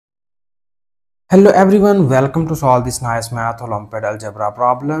Hello everyone, welcome to solve this nice math Olympiad algebra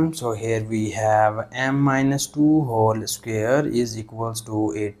problem. So here we have m minus 2 whole square is equals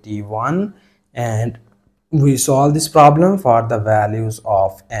to 81, and we solve this problem for the values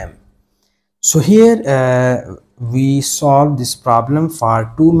of m. So here we solve this problem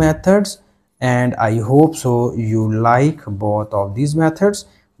for two methods, and I hope so you like both of these methods.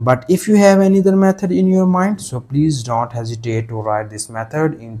 But if you have any other method in your mind, so please don't hesitate to write this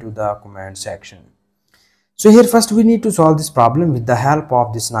method into the comment section. So here first we need to solve this problem with the help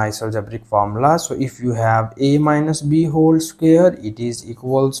of this nice algebraic formula. So if you have a minus b whole square, it is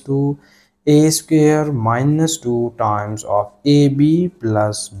equals to a square minus 2 times of ab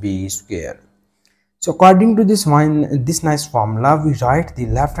plus b square. So according to this nice formula, we write the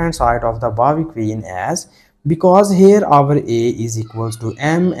left hand side of the above equation as, because here our a is equals to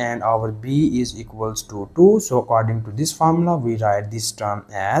m and our b is equals to 2. So according to this formula, we write this term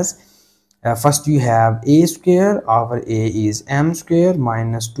as, first you have a square, our a is m square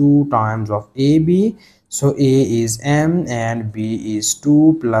minus 2 times of ab. So a is m and b is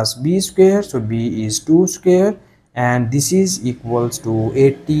 2 plus b square, so b is 2 square, and this is equals to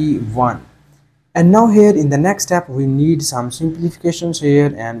 81. And now here in the next step we need some simplifications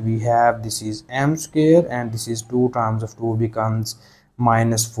here, and we have this is m square and this is 2 times of 2 becomes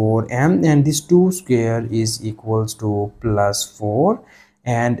minus 4m, and this 2 square is equals to plus 4.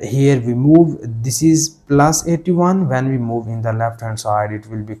 And here we move, this is plus 81, when we move in the left hand side it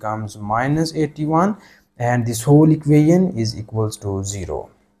will becomes minus 81, and this whole equation is equals to 0.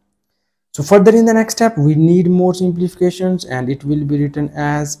 So further in the next step we need more simplifications, and it will be written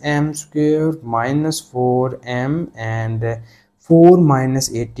as m square minus 4m, and 4 minus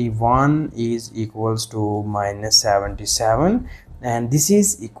 81 is equals to minus 77, and this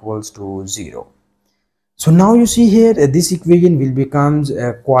is equals to 0. So now you see here this equation will becomes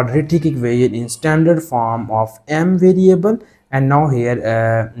a quadratic equation in standard form of m variable. And now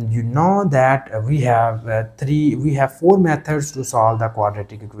here you know that we have four methods to solve the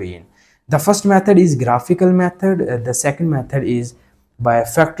quadratic equation. The first method is graphical method, the second method is by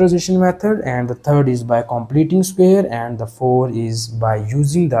factorization method, and the third is by completing square, and the fourth is by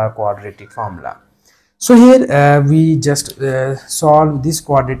using the quadratic formula. So here we just solve this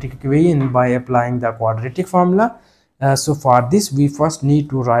quadratic equation by applying the quadratic formula. So for this we first need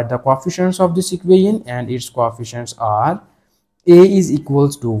to write the coefficients of this equation, and its coefficients are a is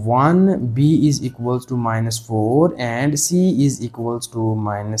equals to 1, b is equals to minus 4, and c is equals to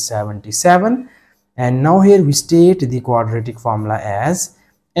minus 77. And now here we state the quadratic formula as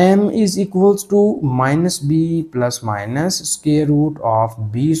m is equals to minus b plus minus square root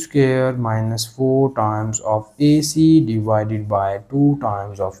of b square minus 4 times of ac divided by 2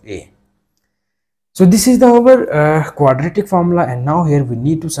 times of a. So this is our quadratic formula, and now here we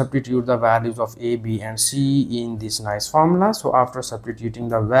need to substitute the values of a, b and c in this nice formula. So after substituting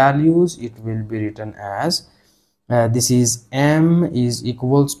the values, it will be written as this is m is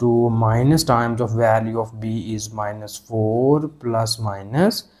equals to minus times of value of b is minus 4 plus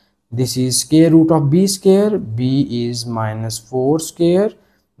minus, this is square root of b square, b is minus 4 square,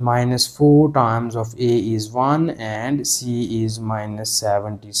 minus 4 times of a is 1, and c is minus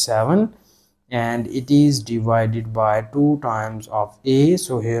 77, and it is divided by 2 times of a.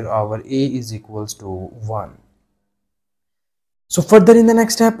 So here our a is equals to 1. So further in the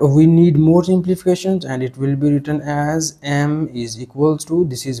next step we need more simplifications, and it will be written as m is equals to,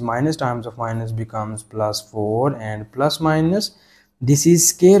 this is minus times of minus becomes plus 4, and plus minus, this is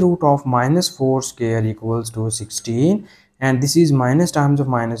square root of minus 4 square equals to 16, and this is minus times of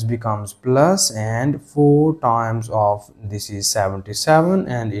minus becomes plus, and 4 times of this is 77,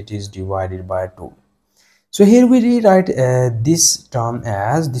 and it is divided by 2. So here we rewrite this term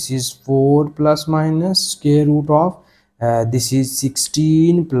as, this is 4 plus minus square root of this is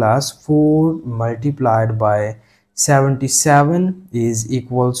 16 plus 4 multiplied by 77 is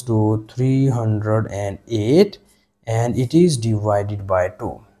equals to 308, and it is divided by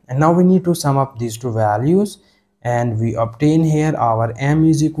 2. And now we need to sum up these two values, and we obtain here our m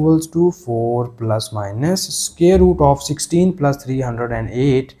is equals to 4 plus minus square root of 16 plus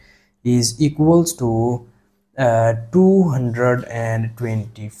 308 is equals to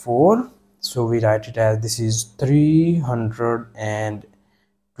 224. So we write it as, this is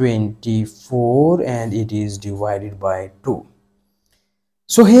 324, and it is divided by 2.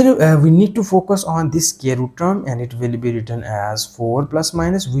 So here we need to focus on this square root term, and it will be written as 4 plus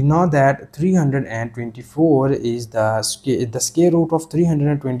minus. We know that 324 is the square root of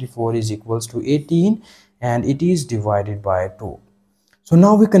 324 is equals to 18, and it is divided by 2. So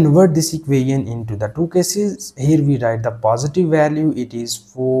now we convert this equation into the two cases. Here we write the positive value, it is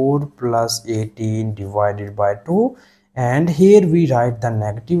 4 plus 18 divided by 2, and here we write the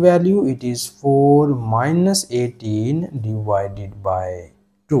negative value, it is 4 minus 18 divided by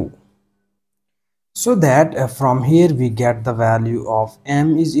 2. So that from here we get the value of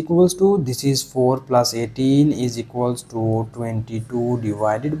m is equals to, this is 4 plus 18 is equals to 22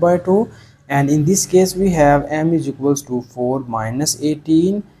 divided by 2, and in this case we have m is equals to 4 minus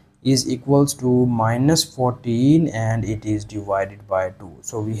 18 is equals to minus 14, and it is divided by 2.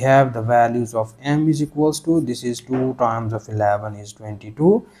 So we have the values of m is equals to, this is 2 times of 11 is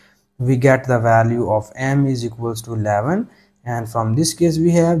 22. We get the value of m is equals to 11, and from this case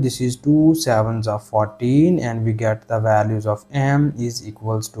we have, this is 2 sevens are 14, and we get the values of m is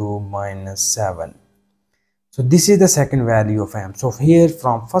equals to minus 7. So this is the second value of m. So here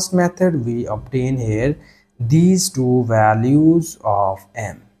from first method we obtain here these two values of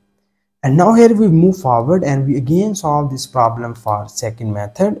m, and now here we move forward and we again solve this problem for second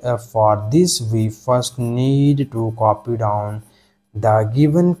method. For this we first need to copy down the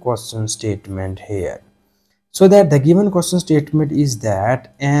given question statement here. So that the given question statement is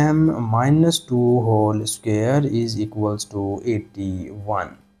that m minus 2 whole square is equals to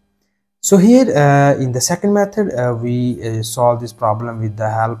 81. So here in the second method we solve this problem with the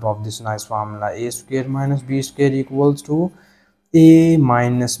help of this nice formula, a square minus b square equals to a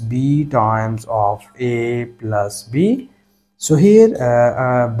minus b times of a plus b. So here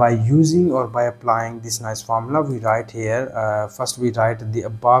by using or by applying this nice formula, we write here first we write the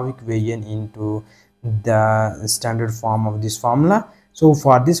above equation into the standard form of this formula. So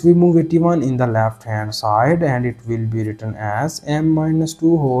for this we move 81 in the left hand side, and it will be written as m minus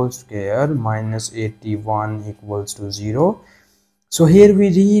 2 whole square minus 81 equals to 0. So here we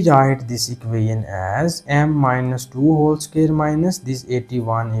rewrite this equation as m minus 2 whole square minus this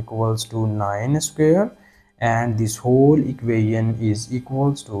 81 equals to 9 square, and this whole equation is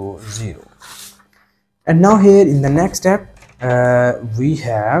equals to 0. And now here in the next step we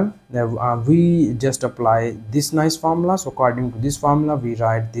have we just apply this nice formula. So according to this formula we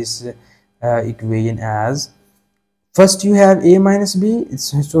write this equation as, first you have a minus b.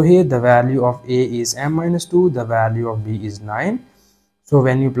 So here the value of a is m minus 2, the value of b is 9. So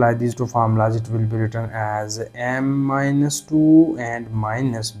when you apply these two formulas, it will be written as m minus 2 and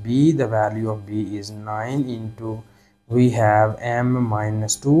minus b, the value of b is 9, into we have m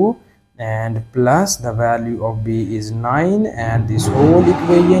minus 2 and plus the value of b is 9, and this whole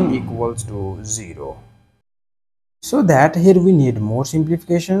equation equals to 0. So that here we need more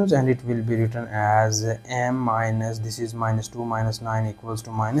simplifications, and it will be written as m minus, this is minus 2 minus 9 equals to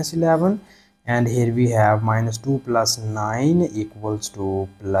minus 11, and here we have minus 2 plus 9 equals to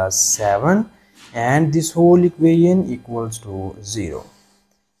plus 7, and this whole equation equals to 0.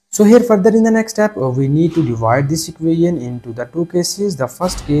 So here further in the next step we need to divide this equation into the two cases. The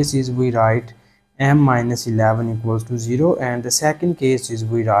first case is we write m minus 11 equals to 0, and the second case is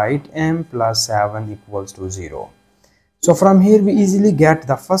we write m plus 7 equals to 0. So from here we easily get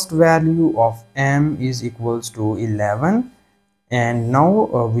the first value of m is equals to 11, and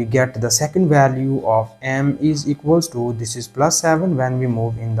now we get the second value of m is equals to, this is plus 7. When we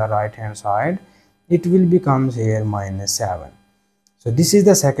move in the right hand side, it will becomes here minus 7. So this is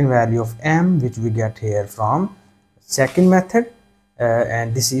the second value of m which we get here from second method,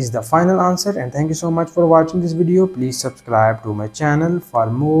 and this is the final answer. And thank you so much for watching this video. Please subscribe to my channel for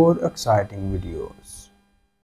more exciting videos.